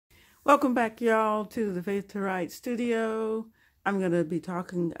Welcome back, y'all, to the Faith to Write studio. I'm going to be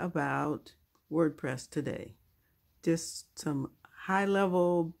talking about WordPress today. Just some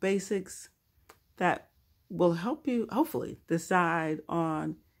high-level basics that will help you, hopefully, decide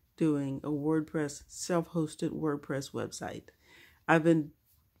on doing a WordPress, self-hosted WordPress website. I've been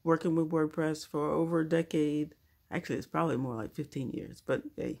working with WordPress for over a decade. Actually, it's probably more like 15 years, but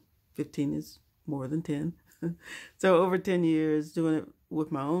hey, 15 is more than 10. So over 10 years doing it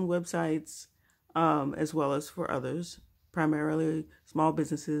with my own websites, as well as for others, primarily small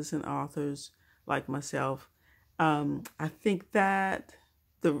businesses and authors like myself. I think that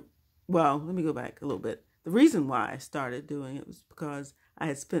let me go back a little bit. The reason why I started doing it was because I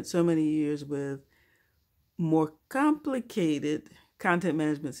had spent so many years with more complicated content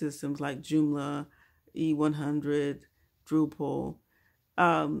management systems like Joomla, E100, Drupal.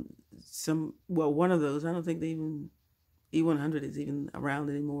 One of those, I don't think E100 is even around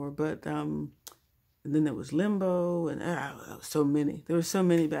anymore, but and then there was Limbo, and so many. There were so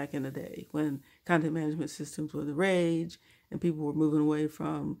many back in the day when content management systems were the rage, and people were moving away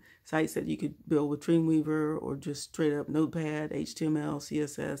from sites that you could build with Dreamweaver or just straight up Notepad, HTML,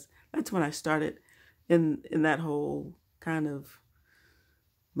 CSS. That's when I started in that whole kind of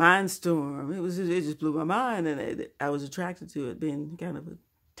mindstorm. It just blew my mind, and I was attracted to it, being kind of a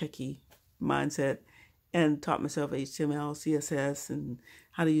techie mindset, and taught myself HTML, CSS, and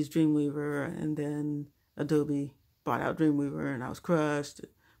how to use Dreamweaver. And then Adobe bought out Dreamweaver, and I was crushed.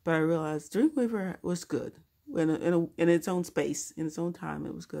 But I realized Dreamweaver was good in its own space, in its own time.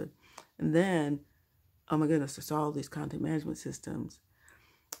 It was good. And then, oh my goodness, I saw all these content management systems,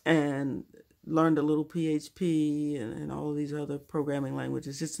 and learned a little PHP and all these other programming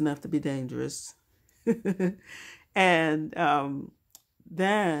languages, just enough to be dangerous. And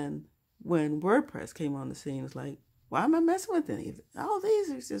then when WordPress came on the scene, it's like, why am I messing with any of it? All these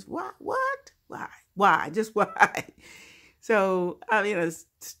are just, what? Why? Just why? So, I mean,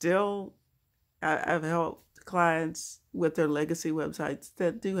 I've helped clients with their legacy websites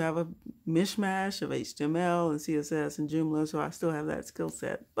that do have a mishmash of HTML and CSS and Joomla, so I still have that skill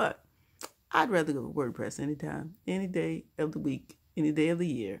set. But I'd rather go with WordPress anytime, any day of the week, any day of the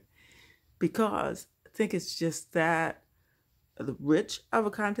year, because I think it's just that rich of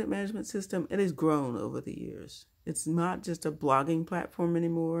a content management system. It has grown over the years. It's not just a blogging platform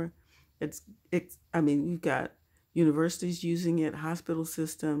anymore. I mean, we've got universities using it, hospital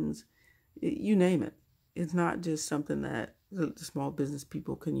systems, you name it. It's not just something that the small business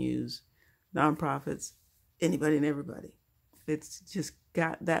people can use, nonprofits, anybody and everybody. It's just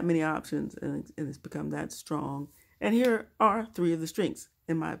got that many options, and it's become that strong. And here are three of the strengths,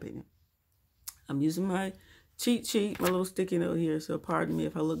 in my opinion. I'm using my cheat sheet, my little sticky note here, so pardon me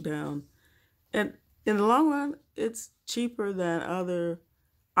if I look down. And in the long run, it's cheaper than other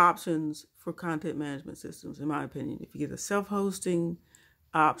options for content management systems, in my opinion. If you get a self-hosting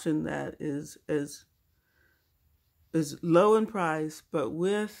option that is low in price, but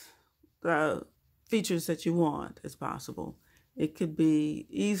with the features that you want as possible, it could be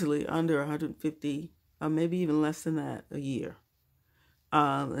easily under 150, or maybe even less than that, a year.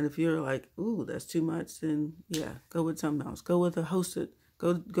 And if you're like, ooh, that's too much, then yeah, go with something else. Go with a hosted.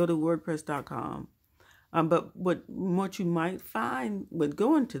 Go to WordPress.com. But what you might find with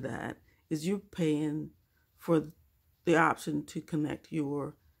going to that is you're paying for the option to connect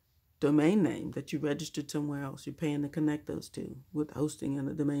your domain name that you registered somewhere else. You're paying to connect those two with hosting and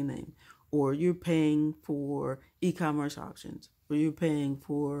the domain name. Or you're paying for e-commerce options. Or you're paying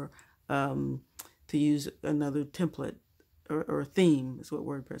for to use another template or theme is what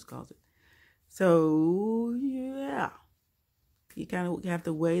WordPress calls it. So yeah, you kind of have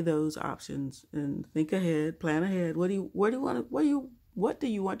to weigh those options and think ahead, plan ahead. What do you want your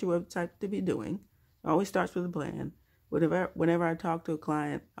website to be doing? It always starts with a plan. Whenever I talk to a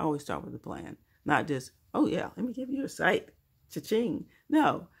client, I always start with a plan, not just, oh yeah, let me give you a site, cha-ching.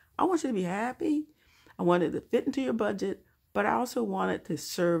 No, I want you to be happy. I want it to fit into your budget, but I also want it to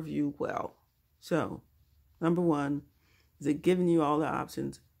serve you well. So, number one, is it giving you all the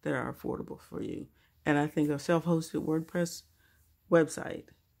options that are affordable for you? And I think a self-hosted WordPress website,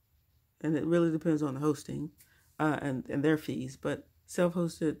 and it really depends on the hosting and their fees, but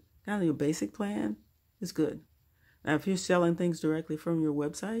self-hosted, kind of your basic plan is good. Now, if you're selling things directly from your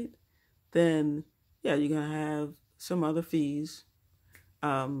website, then yeah, you're going to have some other fees,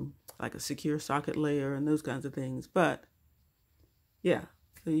 like a secure socket layer and those kinds of things. But yeah,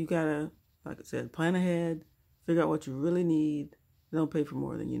 so you got to, like I said, plan ahead, figure out what you really need. Don't pay for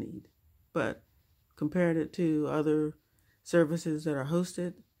more than you need. But compared it to other services that are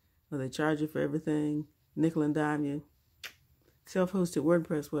hosted, where they charge you for everything, nickel and dime you, self-hosted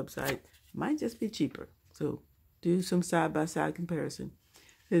WordPress website might just be cheaper. So do some side-by-side comparison.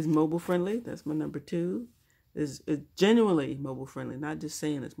 It's mobile friendly. That's my number 2. It's genuinely mobile friendly, not just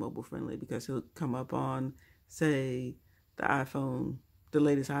saying it's mobile friendly because it'll come up on, say, the iPhone, the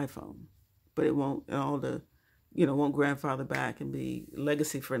latest iPhone, but it won't, won't grandfather back and be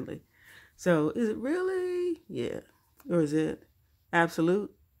legacy friendly. So is it really? Yeah. Or is it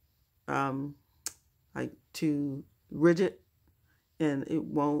absolute? Like too rigid, and it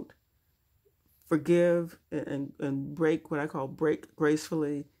won't forgive and break, what I call break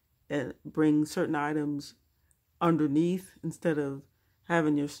gracefully, and bring certain items underneath instead of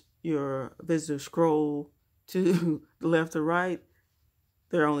having your visitor scroll to the left or right.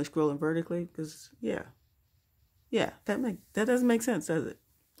 They're only scrolling vertically because that doesn't make sense, does it?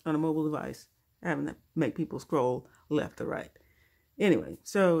 On a mobile device, having to make people scroll left or right. Anyway,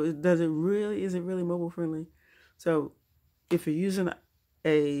 so is it really mobile friendly? So if you're using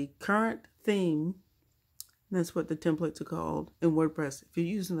a current theme, that's what the templates are called in WordPress. If you're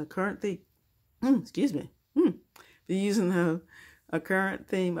using a current theme, if you're using a current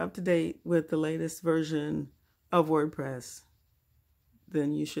theme up to date with the latest version of WordPress,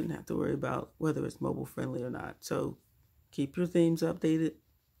 then you shouldn't have to worry about whether it's mobile friendly or not. So keep your themes updated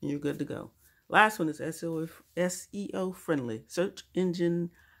and you're good to go. Last one is SEO friendly, search engine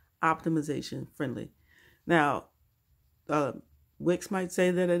optimization friendly. Now, Wix might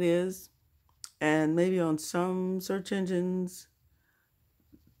say that it is, and maybe on some search engines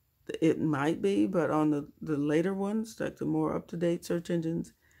it might be, but on the later ones, like the more up-to-date search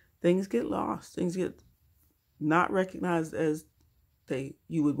engines, things get lost. Things get not recognized as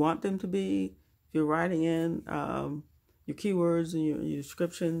you would want them to be. If you're writing in your keywords and your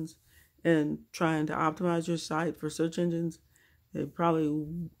descriptions and trying to optimize your site for search engines, they probably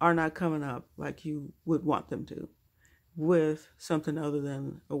are not coming up like you would want them to with something other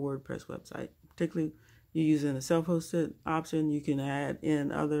than a WordPress website. Particularly, you're using a self-hosted option. You can add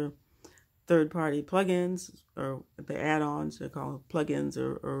in other third-party plugins or the add-ons. They're called plugins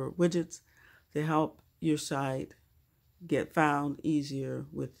or widgets to help your site get found easier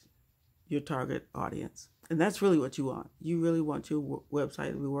with your target audience. And that's really what you want. You really want your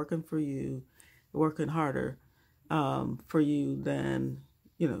website to be working for you, working harder for you than,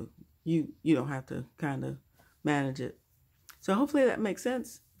 you don't have to kind of manage it. So hopefully that makes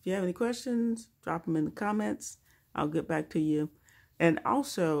sense. If you have any questions, drop them in the comments. I'll get back to you. And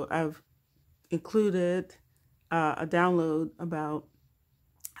also, I've included a download about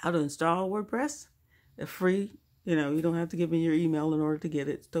how to install WordPress. It's free. You don't have to give me your email in order to get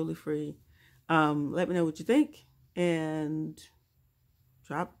it. It's totally free. Let me know what you think and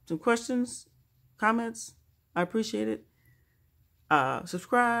drop some questions, comments. I appreciate it.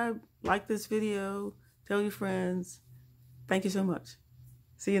 Subscribe, like this video, tell your friends. Thank you so much.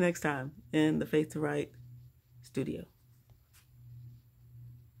 See you next time in the Faith to Write studio.